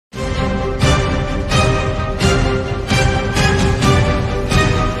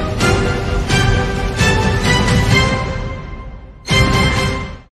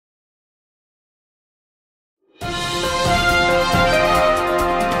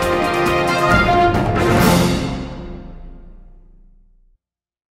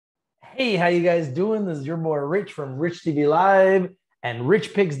Hey, how you guys doing? This is your boy Rich from Rich TV Live and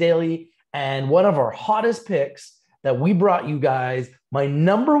Rich Picks Daily. And one of our hottest picks that we brought you guys, my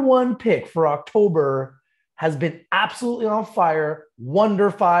number one pick for October, has been absolutely on fire.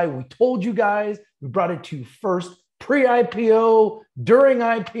 WonderFi. We told you guys, we brought it to you first, pre-IPO, during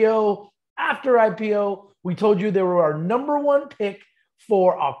IPO, after IPO. We told you they were our number one pick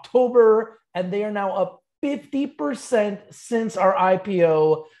for October, and they are now up 50% since our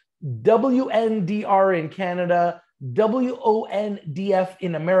IPO. WNDR in Canada, WONDF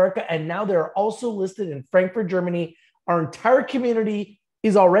in America, and now they're also listed in Frankfurt, Germany. Our entire community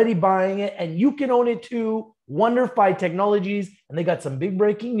is already buying it, and you can own it too. WonderFi Technologies, and they got some big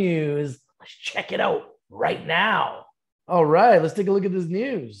breaking news. Let's check it out right now. All right, let's take a look at this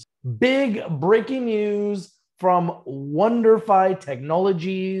news. Big breaking news from WonderFi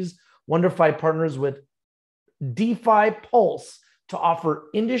Technologies. WonderFi partners with DeFi Pulse to offer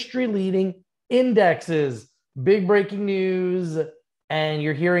industry-leading indexes. Big breaking news, and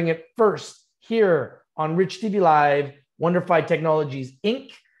you're hearing it first here on Rich TV Live. WonderFi Technologies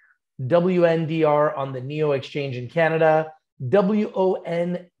Inc., WNDR on the Neo Exchange in Canada,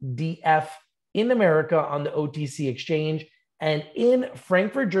 WONDF in America on the OTC Exchange, and in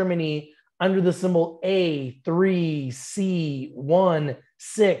Frankfurt, Germany, under the symbol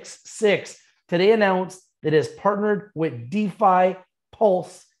A3C166. Today announced that is partnered with DeFi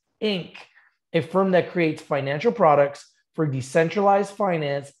Pulse Inc., a firm that creates financial products for decentralized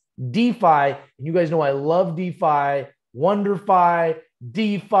finance, DeFi. And you guys know I love DeFi, WonderFi,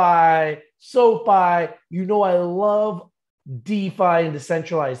 DeFi, SoFi. You know I love DeFi and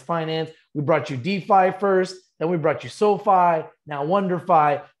decentralized finance. We brought you DeFi first, then we brought you SoFi, now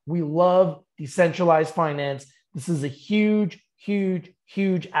WonderFi. We love decentralized finance. This is a huge, huge,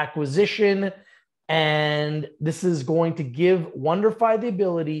 huge acquisition. And this is going to give WonderFi the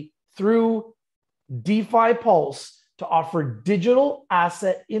ability through DeFi Pulse to offer digital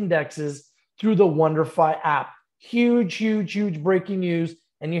asset indexes through the WonderFi app. Huge, huge, huge breaking news.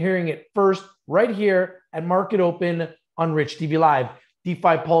 And you're hearing it first right here at Market Open on Rich TV Live.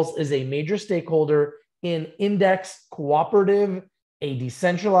 DeFi Pulse is a major stakeholder in Index Cooperative, a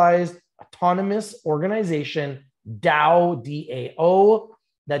decentralized autonomous organization, DAO, DAO,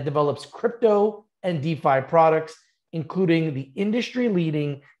 that develops crypto and DeFi products, including the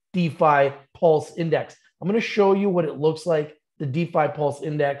industry-leading DeFi Pulse Index. I'm going to show you what it looks like, the DeFi Pulse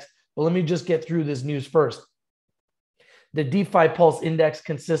Index, but let me just get through this news first. The DeFi Pulse Index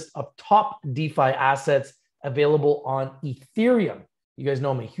consists of top DeFi assets available on Ethereum. You guys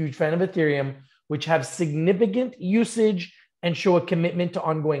know I'm a huge fan of Ethereum, which have significant usage and show a commitment to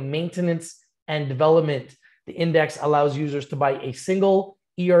ongoing maintenance and development. The index allows users to buy a single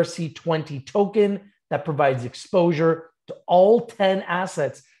ERC20 token that provides exposure to all 10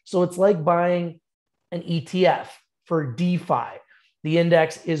 assets. So it's like buying an ETF for DeFi. The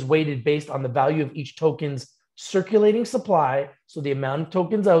index is weighted based on the value of each token's circulating supply, so the amount of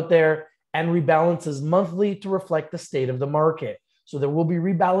tokens out there, and rebalances monthly to reflect the state of the market. So there will be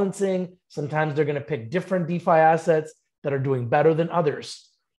rebalancing. Sometimes they're going to pick different DeFi assets that are doing better than others.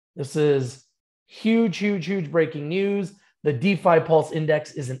 This is huge, huge, huge breaking news. The DeFi Pulse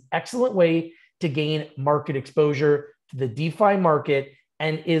Index is an excellent way to gain market exposure to the DeFi market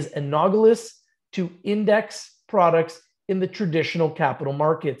and is analogous to index products in the traditional capital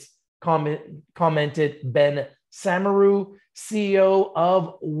markets, commented Ben Samaru, CEO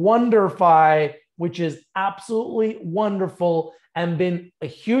of WonderFi, which is absolutely wonderful and been a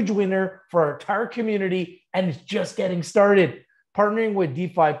huge winner for our entire community, and it's just getting started. Partnering with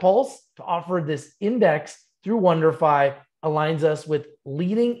DeFi Pulse to offer this index through WonderFi aligns us with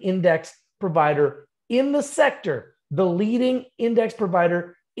leading index provider in the sector, the leading index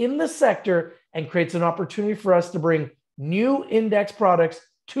provider in the sector, and creates an opportunity for us to bring new index products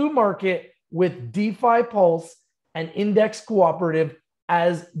to market with DeFi Pulse and Index Cooperative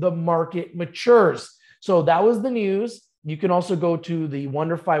as the market matures. So that was the news. You can also go to the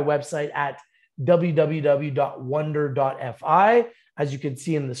WonderFi website at www.wonder.fi. As you can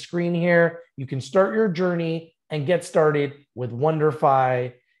see in the screen here, you can start your journey and get started with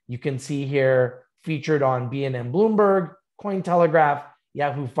WonderFi. You can see here featured on BNN Bloomberg, Cointelegraph,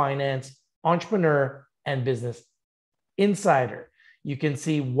 Yahoo Finance, Entrepreneur, and Business Insider. You can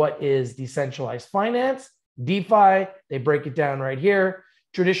see what is decentralized finance, DeFi. They break it down right here.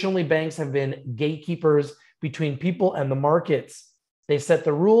 Traditionally, banks have been gatekeepers between people and the markets. They set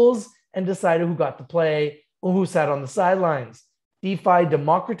the rules and decided who got to play or who sat on the sidelines. DeFi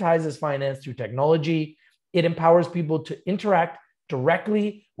democratizes finance through technology. It empowers people to interact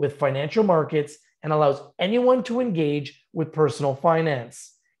directly with financial markets and allows anyone to engage with personal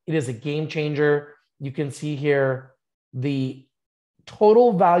finance. It is a game changer. You can see here the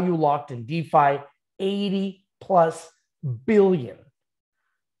total value locked in DeFi, 80 plus billion.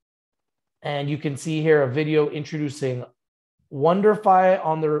 And you can see here a video introducing WonderFi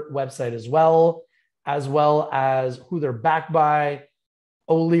on their website as well as who they're backed by,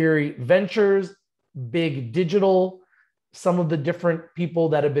 O'Leary Ventures, Big Digital, some of the different people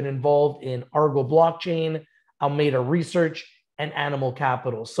that have been involved in Argo Blockchain, Almeida Research, and Animal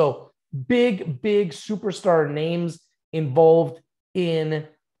Capital. So big superstar names involved in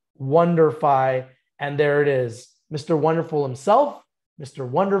WonderFi. And there it is, Mr. Wonderful himself, Mr.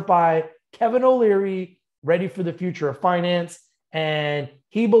 WonderFi, Kevin O'Leary, ready for the future of finance. And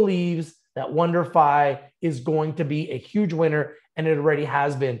he believes that WonderFi is going to be a huge winner, and it already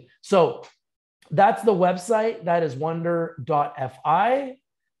has been. So that's the website. That is wonder.fi.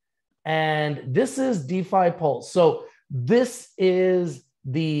 And this is DeFi Pulse. So this is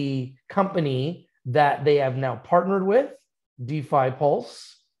the company that they have now partnered with, DeFi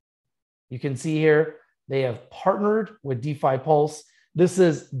Pulse. You can see here, they have partnered with DeFi Pulse. This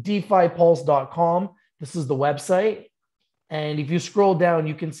is DeFiPulse.com. This is the website. And if you scroll down,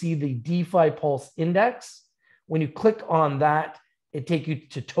 you can see the DeFi Pulse Index. When you click on that, it takes you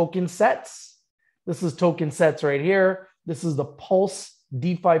to token sets. This is token sets right here. This is the Pulse,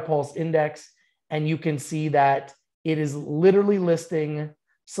 DeFi Pulse Index. And you can see that it is literally listing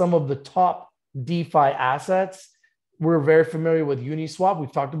some of the top DeFi assets. We're very familiar with Uniswap.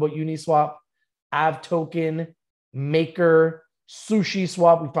 We've talked about Uniswap, Av Token, Maker, Sushi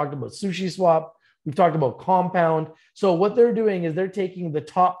Swap. We've talked about Sushi Swap. We've talked about Compound. So what they're doing is they're taking the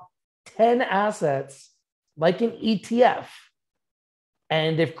top 10 assets like an ETF,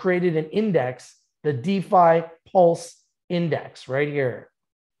 and they've created an index, the DeFi Pulse Index right here.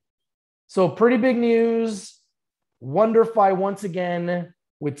 So pretty big news. WonderFi once again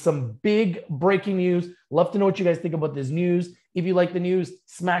with some big breaking news. Love to know what you guys think about this news. If you like the news,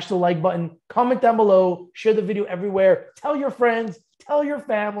 smash the like button, comment down below, share the video everywhere, tell your friends, tell your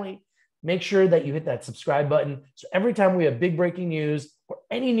family. Make sure that you hit that subscribe button. So every time we have big breaking news or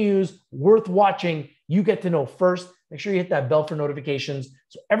any news worth watching, you get to know first. Make sure you hit that bell for notifications.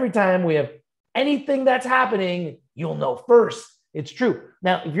 So every time we have anything that's happening, you'll know first. It's true.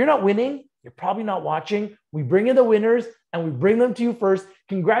 Now, if you're not winning, you're probably not watching. We bring in the winners and we bring them to you first.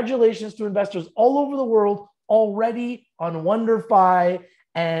 Congratulations to investors all over the world already on WonderFi.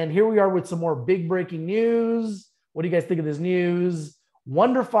 And here we are with some more big breaking news. What do you guys think of this news?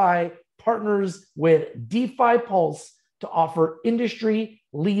 WonderFi partners with DeFi Pulse to offer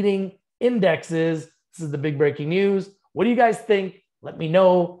industry-leading indexes. This is the big breaking news. What do you guys think? Let me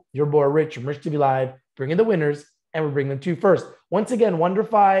know. Your boy Rich from RICHTVLIVE, bringing the winners, and we're bringing them to you first. Once again,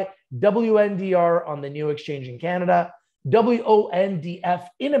 WonderFi, WNDR on the new exchange in Canada, WONDF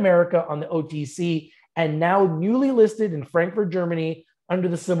in America on the OTC, and now newly listed in Frankfurt, Germany under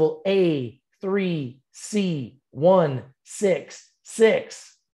the symbol A3C166.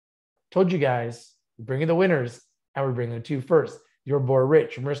 Told you guys, we're bringing the winners, and we're bringing them to you first. Your boy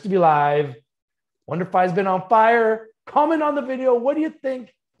Rich from RICHTVLIVE. WonderFi's been on fire. Comment on the video. What do you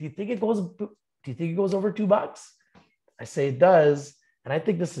think? Do you think it goes over $2? I say it does, and I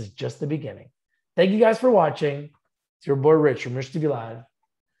think this is just the beginning. Thank you guys for watching. It's your boy Rich from RICHTVLIVE.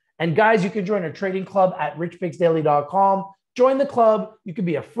 And guys, you can join our trading club at richpicksdaily.com. Join the club. You can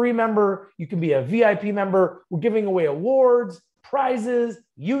be a free member. You can be a VIP member. We're giving away awards, prizes,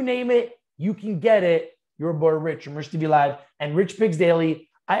 you name it, you can get it. Your boy Rich from RICHTVLIVE and Rich Picks Daily.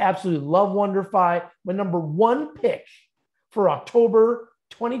 I absolutely love WonderFi. My number one pick for October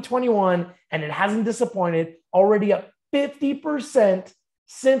 2021, and it hasn't disappointed. Already up 50%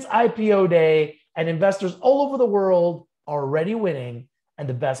 since IPO day, and investors all over the world already winning. And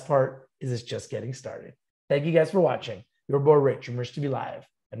the best part is it's just getting started. Thank you guys for watching. Your boy Rich from RICHTVLIVE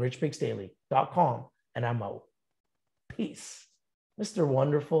and richpicksdaily.com, and I'm out. Peace. Mr.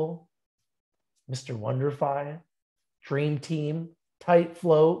 Wonderful, Mr. WonderFi, Dream Team, tight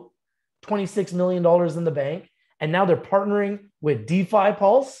float, $26 million in the bank, and now they're partnering with DeFi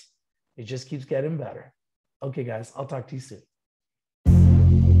Pulse. It just keeps getting better. Okay, guys, I'll talk to you soon.